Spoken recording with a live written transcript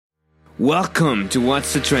Welcome to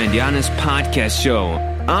What's the Trend, the honest podcast show.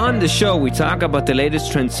 On the show, we talk about the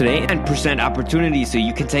latest trends today and present opportunities so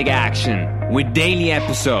you can take action. With daily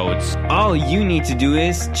episodes, all you need to do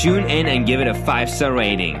is tune in and give it a 5-star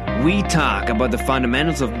rating. We talk about the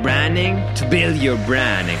fundamentals of branding to build your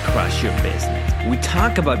brand and crush your business. We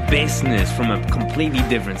talk about business from a completely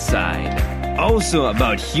different side. Also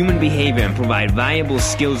about human behavior and provide valuable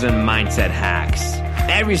skills and mindset hacks.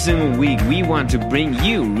 Every single week, we want to bring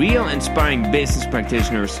you real inspiring business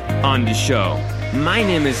practitioners on the show. My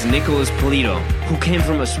name is Nicholas Polito, who came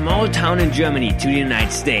from a small town in Germany to the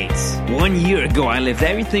United States. 1 year ago, I left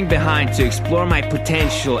everything behind to explore my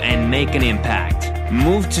potential and make an impact.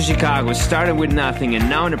 Moved to Chicago, started with nothing, and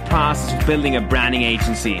now in the process of building a branding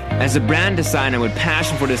agency. As a brand designer with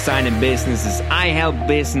passion for design and businesses, I help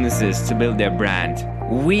businesses to build their brand.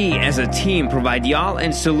 We, as a team, provide the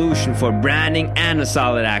all-in solution for branding and a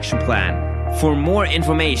solid action plan. For more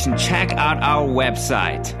information, check out our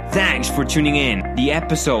website. Thanks for tuning in. The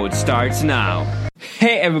episode starts now.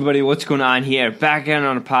 Hey everybody, what's going on here? Back again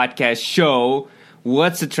on the podcast show.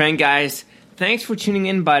 What's the trend, guys? Thanks for tuning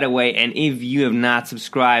in, by the way. And if you have not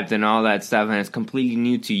subscribed and all that stuff and it's completely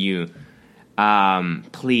new to you,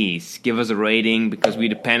 please give us a rating because we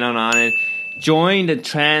depend on it. Join the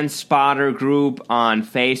Trend Spotter group on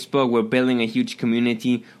Facebook. We're building a huge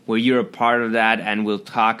community where you're a part of that, and we'll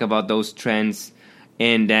talk about those trends.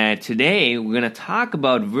 And today, we're going to talk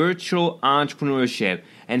about virtual entrepreneurship.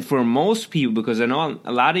 And for most people, because I know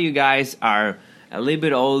a lot of you guys are a little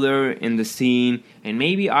bit older in the scene and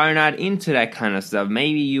maybe are not into that kind of stuff.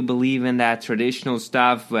 Maybe you believe in that traditional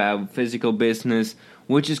stuff, physical business,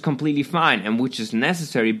 which is completely fine and which is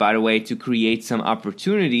necessary, by the way, to create some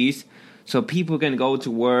opportunities. So people can go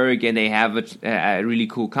to work and they have a really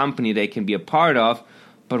cool company they can be a part of.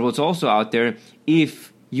 But what's also out there,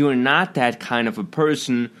 if you're not that kind of a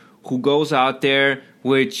person who goes out there,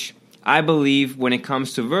 which I believe when it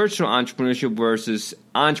comes to virtual entrepreneurship versus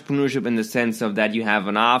entrepreneurship in the sense of that you have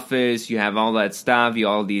an office, you have all that stuff, you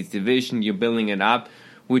have all these divisions, you're building it up,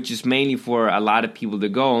 which is mainly for a lot of people to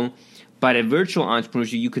go. But at virtual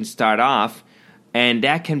entrepreneurship, you can start off, and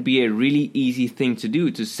that can be a really easy thing to do,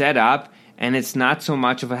 to set up, and it's not so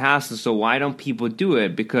much of a hassle. So why don't people do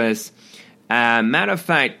it? Because, matter of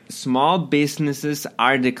fact, small businesses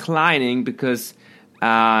are declining because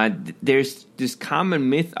there's this common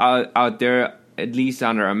myth out there, at least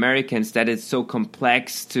under Americans, that it's so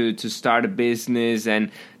complex to start a business and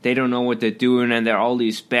they don't know what they're doing and there are all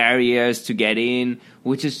these barriers to get in,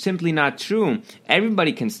 which is simply not true.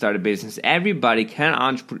 Everybody can start a business. Everybody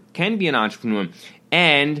can be an entrepreneur.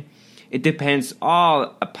 And it depends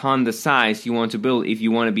all upon the size you want to build. If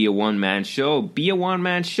you want to be a one-man show, be a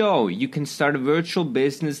one-man show. You can start a virtual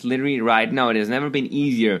business literally right now. It has never been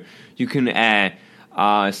easier. You can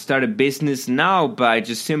start a business now by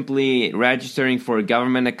just simply registering for a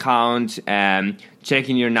government account,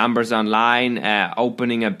 checking your numbers online,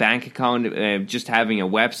 opening a bank account, just having a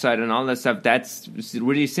website and all that stuff. That's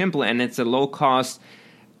really simple, and it's a low cost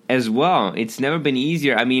as well. It's never been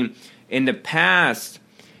easier. I mean, in the past,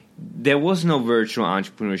 there was no virtual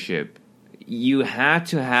entrepreneurship. You had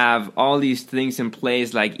to have all these things in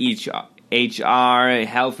place like HR,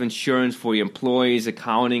 health insurance for your employees,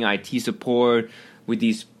 accounting, IT support, with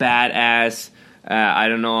these badass, I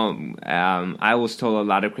don't know, I was told a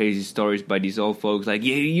lot of crazy stories by these old folks, like,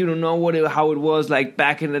 yeah, you don't know how it was, like,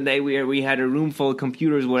 back in the day where we had a room full of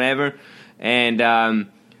computers, whatever, and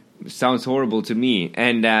sounds horrible to me.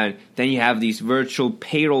 And then you have these virtual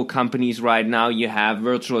payroll companies right now. You have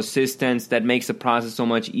virtual assistants that makes the process so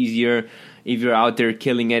much easier. If you're out there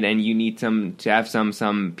killing it and you need to have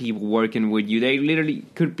some people working with you, they literally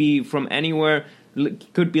could be from anywhere,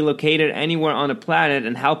 could be located anywhere on the planet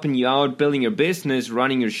and helping you out, building your business,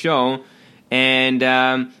 running your show. And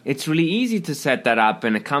it's really easy to set that up,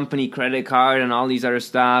 and a company credit card and all these other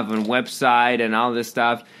stuff, and website and all this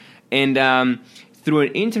stuff. And through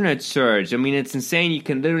an internet search, I mean, it's insane. You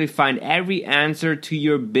can literally find every answer to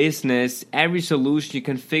your business, every solution. You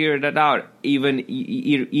can figure that out. Even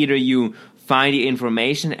either you find the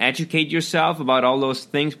information, educate yourself about all those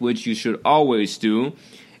things, which you should always do.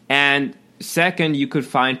 And second, you could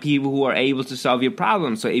find people who are able to solve your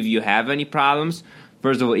problems. So if you have any problems,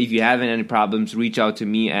 first of all, if you have any problems, reach out to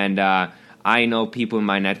me. And I know people in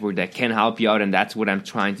my network that can help you out. And that's what I'm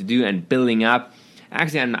trying to do and building up.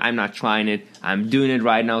 Actually, I'm not trying it. I'm doing it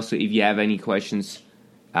right now. So if you have any questions,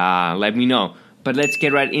 let me know. But let's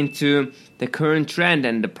get right into the current trend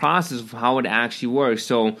and the process of how it actually works.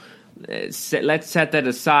 So let's set that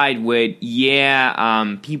aside with,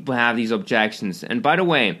 people have these objections. And by the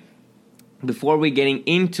way, before we're getting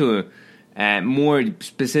into more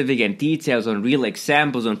specific and details on real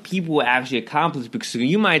examples on people who actually accomplished. Because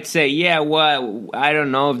you might say, yeah, well, I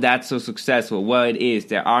don't know if that's so successful. Well, it is.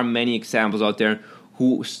 There are many examples out there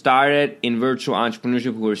who started in virtual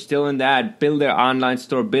entrepreneurship, who are still in that, build their online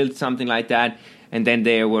store, build something like that, and then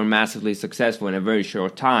they were massively successful in a very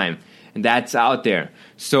short time. And that's out there.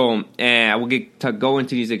 So I will go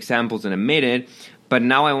into these examples in a minute, but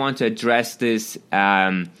now I want to address this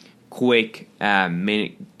quick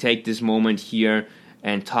minute. Take this moment here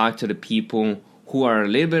and talk to the people who are a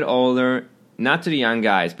little bit older, not to the young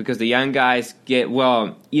guys, because the young guys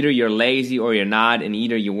either you're lazy or you're not, and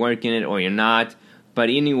either you work in it or you're not. But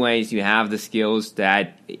anyways, you have the skills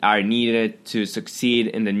that are needed to succeed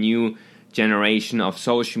in the new generation of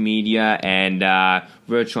social media and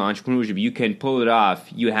virtual entrepreneurship. You can pull it off.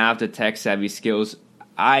 You have the tech-savvy skills.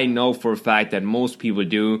 I know for a fact that most people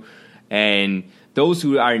do. And those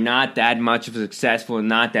who are not that much of successful and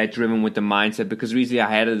not that driven with the mindset, because recently I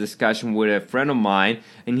had a discussion with a friend of mine,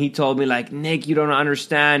 and he told me, like, Nick, you don't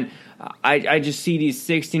understand. I just see these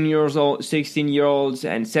 16-year-olds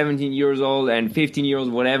and 17 years old and 15-year-olds,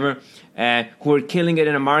 whatever, who are killing it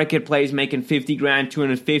in a marketplace, making 50 grand,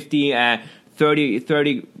 250,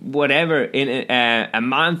 30, whatever, in a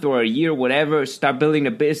month or a year, whatever, start building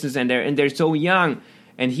a business, and they're so young.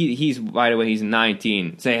 And he's, by the way, he's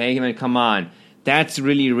 19. Say, hey, man, come on. That's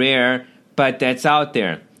really rare, but that's out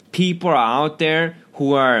there. People are out there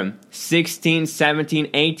who are 16, 17,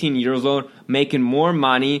 18 years old making more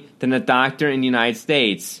money than a doctor in the United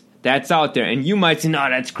States. That's out there. And you might say, no,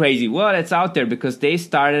 that's crazy. Well, that's out there because they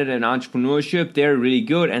started in entrepreneurship. They're really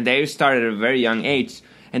good, and they started at a very young age.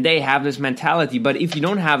 And they have this mentality. But if you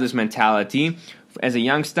don't have this mentality, as a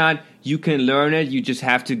youngster, you can learn it. You just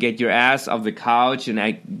have to get your ass off the couch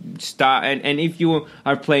and start. And if you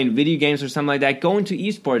are playing video games or something like that, go into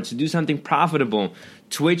esports, do something profitable.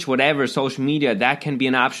 Twitch, whatever, social media, that can be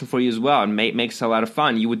an option for you as well. And makes a lot of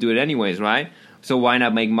fun. You would do it anyways, right? So why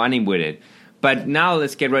not make money with it? But now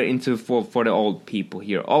let's get right into for the old people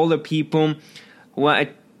here. Older people, well,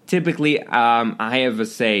 typically I have a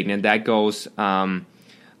saying, and that goes,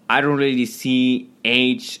 I don't really see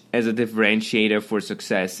age as a differentiator for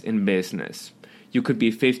success in business. You could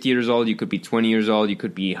be 50 years old, you could be 20 years old, you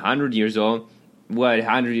could be 100 years old. Well,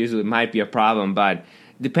 100 years old might be a problem, but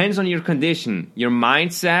it depends on your condition, your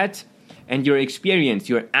mindset, and your experience,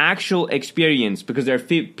 your actual experience. Because there are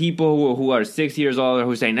people who are 60 years old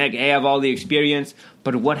who say, Nick, I have all the experience,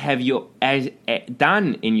 but what have you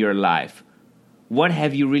done in your life? What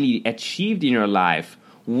have you really achieved in your life?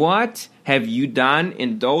 What have you done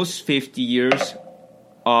in those 50 years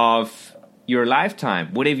of your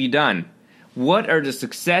lifetime? What have you done? What are the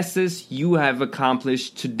successes you have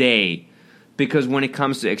accomplished today? Because when it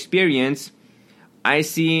comes to experience, I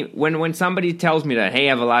see when somebody tells me that, hey, I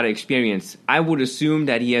have a lot of experience, I would assume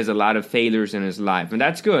that he has a lot of failures in his life. And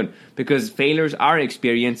that's good, because failures are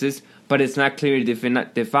experiences, but it's not clearly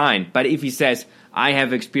defined. But if he says, I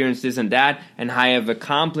have experienced this and that, and I have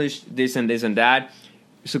accomplished this and this and that,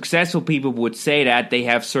 successful people would say that they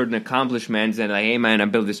have certain accomplishments and like, hey man, I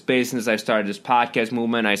built this business, I started this podcast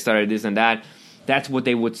movement, I started this and that. That's what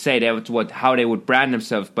they would say. That's how they would brand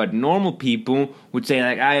themselves. But normal people would say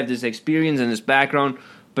like, I have this experience and this background,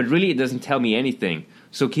 but really it doesn't tell me anything.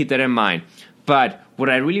 So keep that in mind. But what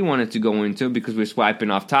I really wanted to go into, because we're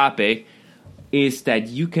swiping off topic, is that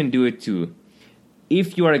you can do it too.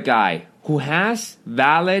 If you're a guy who has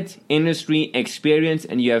valid industry experience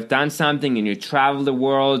and you have done something and you traveled the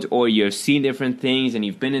world or you've seen different things and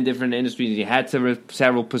you've been in different industries and you had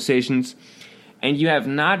several positions and you have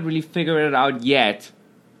not really figured it out yet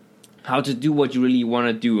how to do what you really want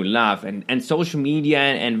to do, love. And social media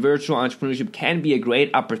and virtual entrepreneurship can be a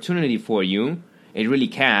great opportunity for you. It really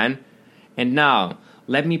can. And now,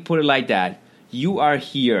 let me put it like that. You are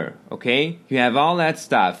here, okay? You have all that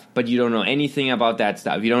stuff, but you don't know anything about that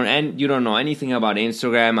stuff. You don't know anything about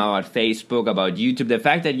Instagram, about Facebook, about YouTube. The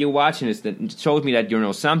fact that you're watching this shows me that you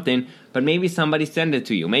know something, but maybe somebody sent it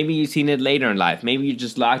to you. Maybe you've seen it later in life. Maybe you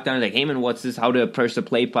just locked down like, hey man, what's this? How to press the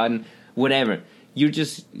play button? Whatever. You're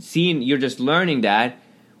just learning that.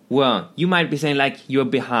 Well, you might be saying like you're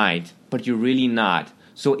behind, but you're really not.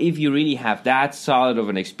 So if you really have that solid of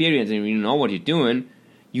an experience and you know what you're doing,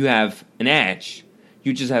 you have an edge.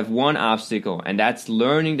 You just have one obstacle, and that's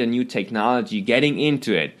learning the new technology, getting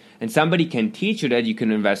into it. And somebody can teach you that. You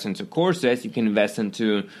can invest into courses. You can invest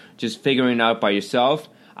into just figuring it out by yourself.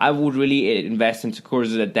 I would really invest into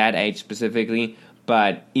courses at that age specifically.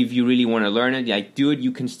 But if you really want to learn it, like, dude,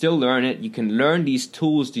 you can still learn it. You can learn these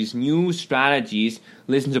tools, these new strategies,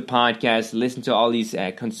 listen to podcasts, listen to all these,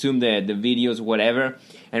 consume the videos, whatever.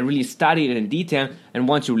 and really study it in detail. And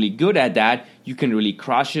once you're really good at that, you can really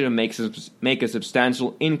crush it and make a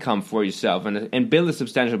substantial income for yourself and build a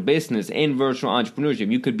substantial business in virtual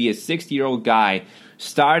entrepreneurship. You could be a 60-year-old guy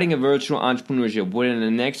starting a virtual entrepreneurship within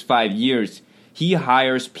the next 5 years. He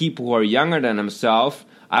hires people who are younger than himself.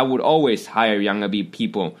 I would always hire younger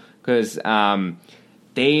people because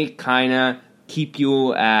they kind of keep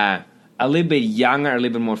you a little bit younger, a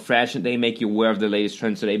little bit more fresh, and they make you aware of the latest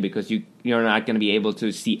trends today because you're not going to be able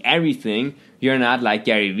to see everything. You're not like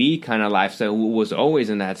Gary Vee kind of lifestyle who was always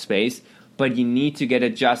in that space, but you need to get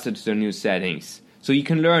adjusted to the new settings. So you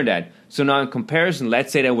can learn that. So now in comparison,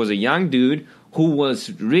 let's say there was a young dude who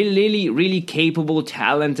was really, really capable,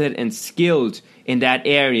 talented, and skilled in that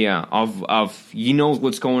area of he knows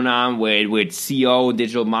what's going on with SEO,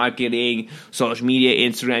 digital marketing, social media,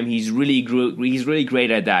 Instagram. He's really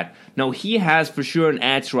great at that. Now he has for sure an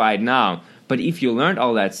edge right now, but if you learned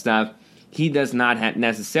all that stuff, he does not have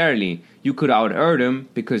necessarily. You could out-earn him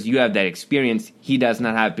because you have that experience. He does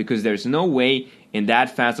not have, because there's no way in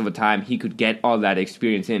that fast of a time he could get all that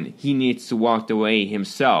experience in. He needs to walk the way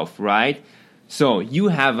himself, right? So you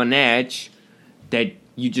have an edge that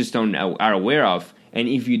you just are aware of. And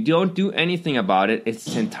if you don't do anything about it,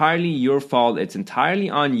 it's entirely your fault. It's entirely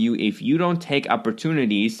on you if you don't take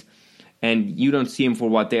opportunities and you don't see them for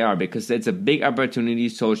what they are, because it's a big opportunity,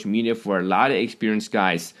 social media, for a lot of experienced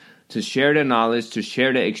guys to share their knowledge, to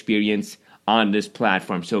share their experience on this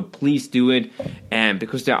platform. So please do it, and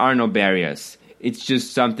because there are no barriers. It's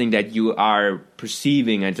just something that you are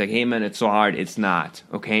perceiving, and it's like, hey man, it's so hard. It's not,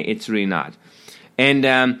 okay? It's really not. And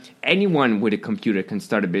anyone with a computer can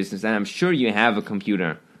start a business, and I'm sure you have a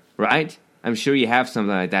computer, right? I'm sure you have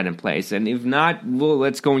something like that in place. And if not, well,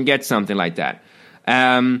 let's go and get something like that.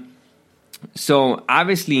 So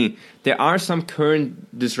obviously, there are some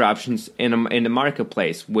current disruptions in the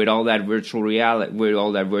marketplace with all that virtual reality, with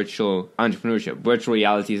all that virtual entrepreneurship. Virtual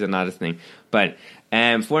reality is another thing, but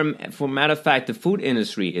for matter of fact, the food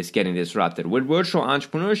industry is getting disrupted with virtual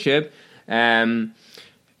entrepreneurship. There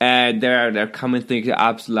are common things,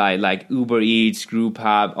 apps like Uber Eats,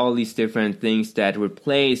 Groupon, all these different things that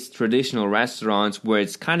replace traditional restaurants, where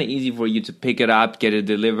it's kind of easy for you to pick it up, get it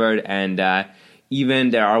delivered, and even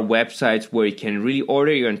there are websites where you can really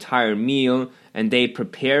order your entire meal and they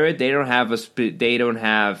prepare it. They don't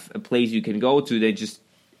have a place you can go to. They just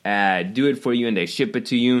do it for you and they ship it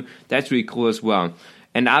to you. That's really cool as well.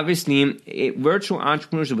 And obviously, virtual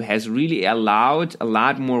entrepreneurship has really allowed a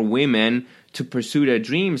lot more women to pursue their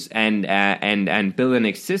dreams and build an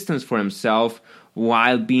existence for themselves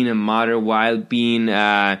while being a mother, while being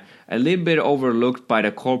a little bit overlooked by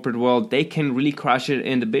the corporate world. They can really crush it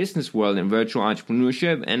in the business world, in virtual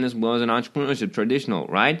entrepreneurship, and as well as in entrepreneurship, traditional,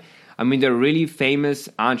 right? I mean, there are really famous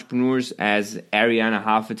entrepreneurs as Arianna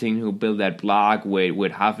Huffington, who built that blog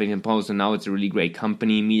with Huffington Post, and now it's a really great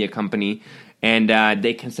company, media company. And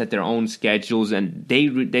they can set their own schedules, and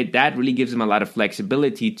that really gives them a lot of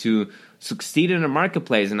flexibility to succeed in the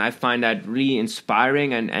marketplace. And I find that really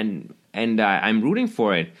inspiring, and I'm rooting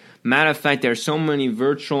for it. Matter of fact, there are so many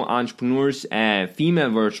virtual entrepreneurs,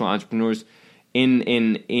 female virtual entrepreneurs,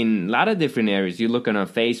 in a lot of different areas. You look on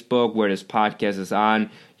Facebook, where this podcast is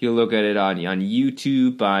on. You look at it on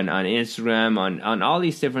YouTube, on Instagram, on all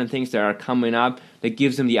these different things that are coming up that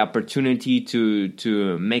gives them the opportunity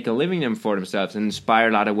to make a living for themselves and inspire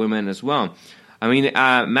a lot of women as well. I mean,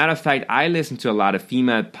 matter of fact, I listen to a lot of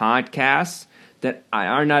female podcasts that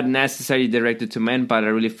are not necessarily directed to men, but I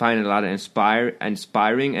really find it a lot of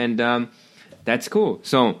inspiring, and that's cool.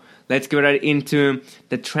 So let's get right into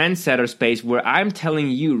the trendsetter space, where I'm telling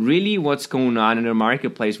you really what's going on in the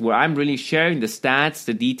marketplace, where I'm really sharing the stats,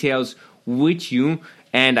 the details with you.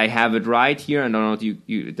 And I have it right here. I don't know if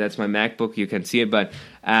you that's my MacBook. You can see it, but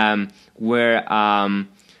where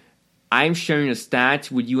I'm sharing the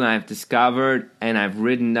stats with you I've discovered and I've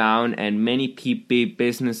written down, and many big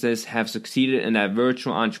businesses have succeeded in that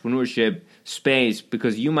virtual entrepreneurship space,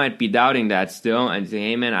 because you might be doubting that still and say,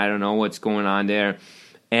 hey man, I don't know what's going on there.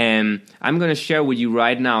 And I'm going to share with you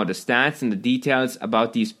right now the stats and the details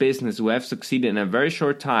about these businesses who have succeeded in a very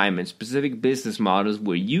short time, and specific business models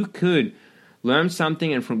where you could learn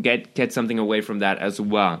something and get something away from that as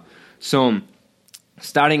well. So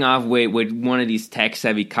starting off with one of these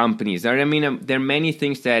tech-savvy companies. There are many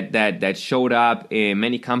things that showed up,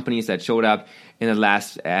 many companies that showed up in the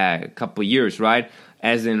last couple of years, right?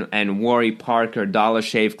 As in Warby Parker, Dollar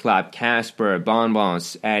Shave Club, Casper,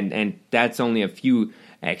 Bonbons, and that's only a few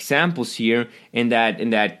examples here in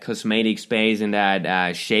that cosmetic space, in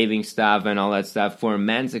that shaving stuff and all that stuff for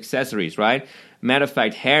men's accessories, right? Matter of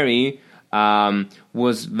fact, Harry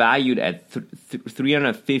was valued at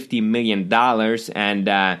 $350 million,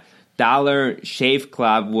 and Dollar Shave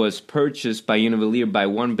Club was purchased by Unilever by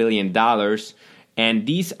 $1 billion. And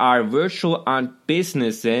these are virtual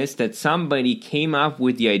businesses that somebody came up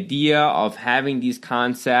with the idea of having these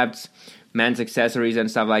concepts, men's accessories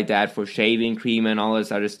and stuff like that for shaving cream and all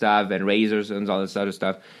this other stuff, and razors and all this other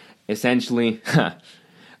stuff. Essentially,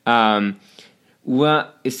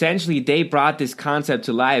 essentially they brought this concept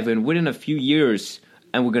to life, and within a few years,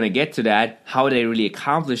 and we're going to get to that, how they really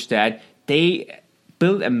accomplished that, they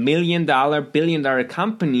built $1 billion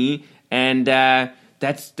company, and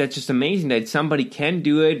that's just amazing that somebody can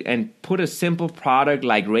do it and put a simple product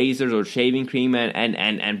like razors or shaving cream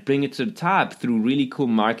and bring it to the top through really cool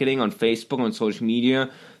marketing on Facebook, on social media,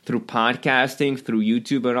 through podcasting, through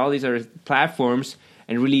YouTube, and all these other platforms,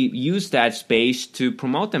 and really use that space to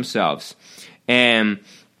promote themselves. And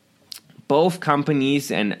both companies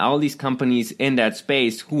and all these companies in that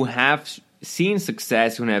space who have seen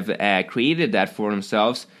success, who have created that for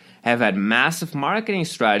themselves, have had massive marketing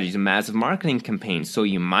strategies and massive marketing campaigns. So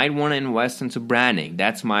you might want to invest into branding.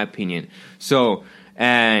 That's my opinion. So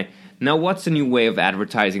now what's the new way of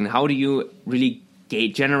advertising? How do you really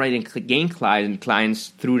generate and gain clients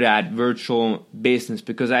through that virtual business?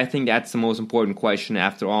 Because I think that's the most important question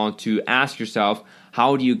after all, to ask yourself,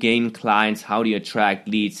 how do you gain clients? How do you attract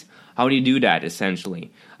leads? How do you do that, essentially?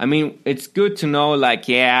 I mean, it's good to know, like,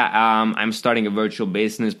 I'm starting a virtual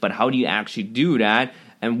business, but how do you actually do that?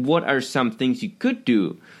 And what are some things you could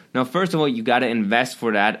do? Now, first of all, you got to invest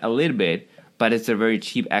for that a little bit, but it's a very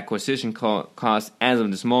cheap acquisition cost as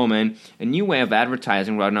of this moment. A new way of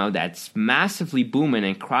advertising right now that's massively booming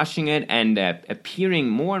and crushing it and appearing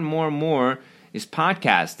more and more and more is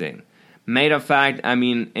podcasting. Matter of fact, I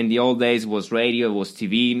mean, in the old days, it was radio, it was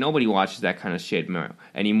TV. Nobody watches that kind of shit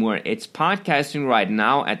anymore. It's podcasting right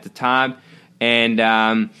now at the top.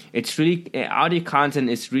 And it's really, audio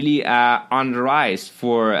content is really on the rise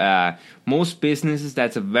for most businesses.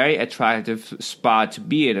 That's a very attractive spot to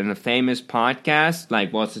be in. And a famous podcast,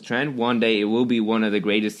 like What's the Trend? One day it will be one of the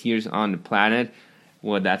greatest years on the planet.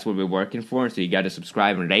 Well, that's what we're working for. So you got to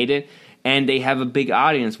subscribe and rate it. And they have a big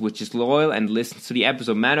audience, which is loyal and listens to the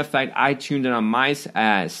episode. Matter of fact, I tuned in on my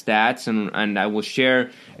stats, and I will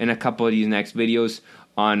share in a couple of these next videos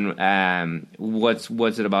on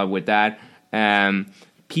what's it about with that.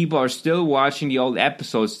 People are still watching the old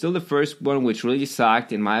episodes, still the first one, which really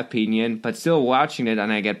sucked in my opinion, but still watching it,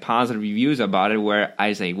 and I get positive reviews about it where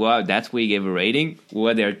I say, well, that's where you gave a rating.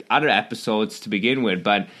 Well, there are other episodes to begin with,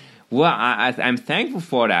 but well, I'm thankful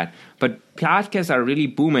for that. But podcasts are really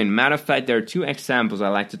booming. Matter of fact, there are two examples I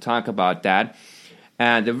like to talk about that.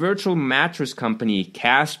 The virtual mattress company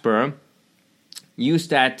Casper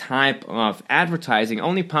used that type of advertising,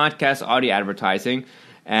 only podcast audio advertising,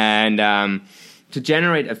 and to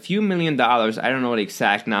generate a few $1 million, I don't know the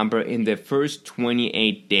exact number, in the first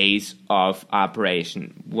 28 days of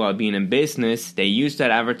operation. Well, being in business, they used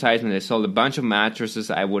that advertisement. They sold a bunch of mattresses,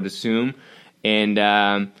 I would assume, and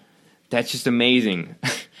that's just amazing.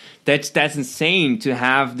 That's insane to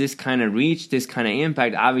have this kind of reach, this kind of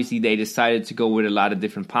impact. Obviously, they decided to go with a lot of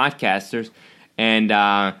different podcasters,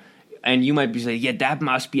 and you might be saying, yeah, that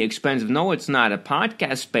must be expensive. No, it's not. A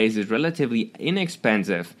podcast space is relatively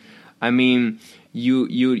inexpensive. I mean,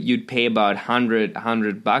 you'd pay about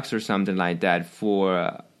 $100 or something like that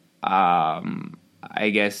for, I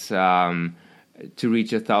guess, to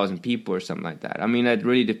reach 1,000 people or something like that. I mean, that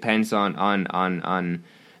really depends on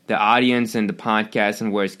the audience and the podcast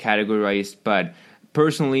and where it's categorized. But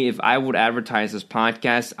personally, if I would advertise this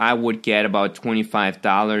podcast, I would get about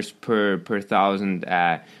 $25 per 1,000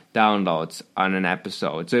 downloads on an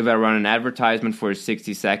episode. So if I run an advertisement for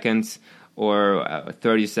 60 seconds or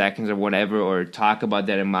 30 seconds or whatever, or talk about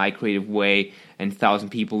that in my creative way, and 1,000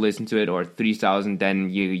 people listen to it, or 3,000, then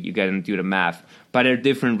you got to do the math. But there are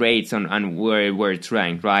different rates on where it's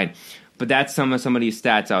ranked, right? But that's some of these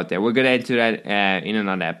stats out there. We're going to get into that in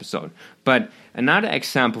another episode. But another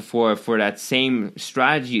example for that same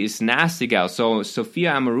strategy is Nasty Gal. So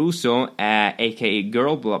Sophia Amoruso, a.k.a.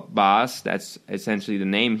 Girl Boss, that's essentially the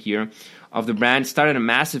name here, of the brand, started a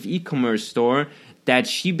massive e-commerce store that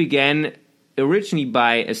she began originally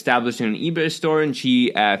by establishing an eBay store, and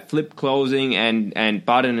she flipped clothing and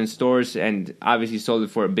bought it in stores and obviously sold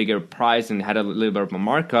it for a bigger price and had a little bit of a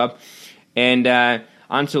markup. And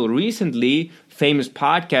until recently, famous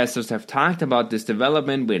podcasters have talked about this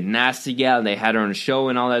development with Nasty Gal. They had her on a show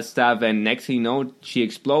and all that stuff, and next thing you know, she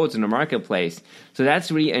explodes in the marketplace. So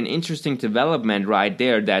that's really an interesting development right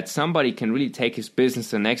there, that somebody can really take his business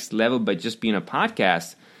to the next level by just being a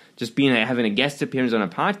podcast, just having a guest appearance on a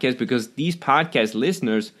podcast, because these podcast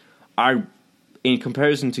listeners are, in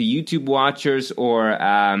comparison to YouTube watchers or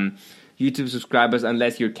YouTube subscribers,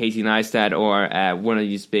 unless you're Casey Neistat or one of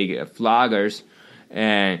these big vloggers,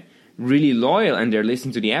 really loyal, and they're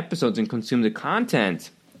listening to the episodes and consume the content,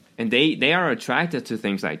 and they are attracted to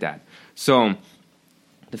things like that. So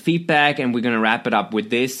the feedback, and we're going to wrap it up with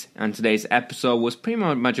this on today's episode, was pretty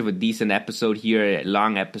much of a decent episode here, a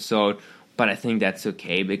long episode, but I think that's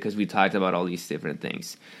okay because we talked about all these different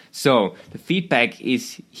things. So the feedback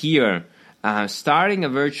is here. Starting a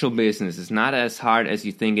virtual business is not as hard as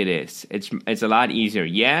you think it is. It's a lot easier.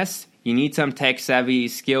 Yes, you need some tech-savvy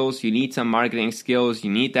skills. You need some marketing skills.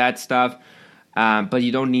 You need that stuff. But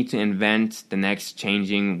you don't need to invent the next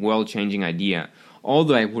world-changing idea.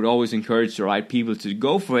 Although I would always encourage the right people to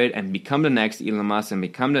go for it and become the next Elon Musk and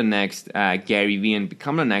become the next Gary Vee and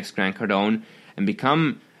become the next Grant Cardone and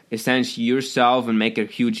become essentially yourself and make a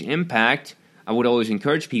huge impact. I would always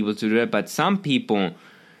encourage people to do it. But some people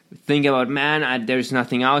think about, there's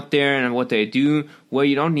nothing out there and what they do. Well,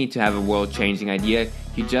 you don't need to have a world-changing idea.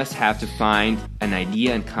 You just have to find an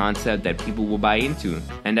idea and concept that people will buy into.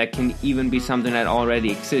 And that can even be something that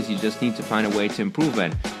already exists. You just need to find a way to improve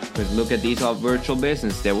it. Because look at these all virtual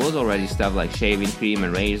business. There was already stuff like shaving cream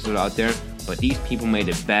and razors out there, but these people made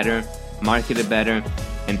it better, marketed better,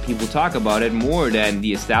 and people talk about it more than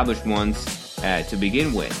the established ones to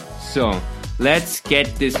begin with. So let's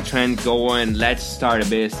get this trend going. Let's start a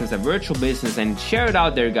business, a virtual business, and share it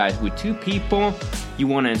out there, guys, with 2 people you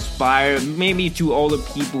want to inspire. Maybe 2 older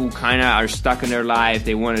people who kind of are stuck in their life.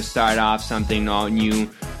 They want to start off something all new.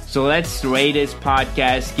 So let's rate this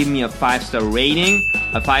podcast. Give me a 5-star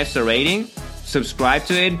rating. Subscribe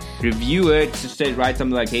to it. Review it. Just write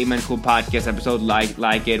something like, hey man, cool podcast episode.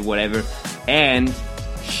 Like it, whatever. And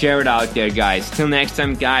share it out there, guys. Till next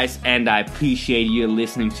time, guys. And I appreciate you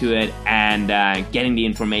listening to it and getting the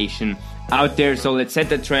information out there. So let's set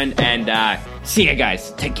the trend and see you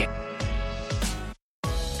guys. Take care.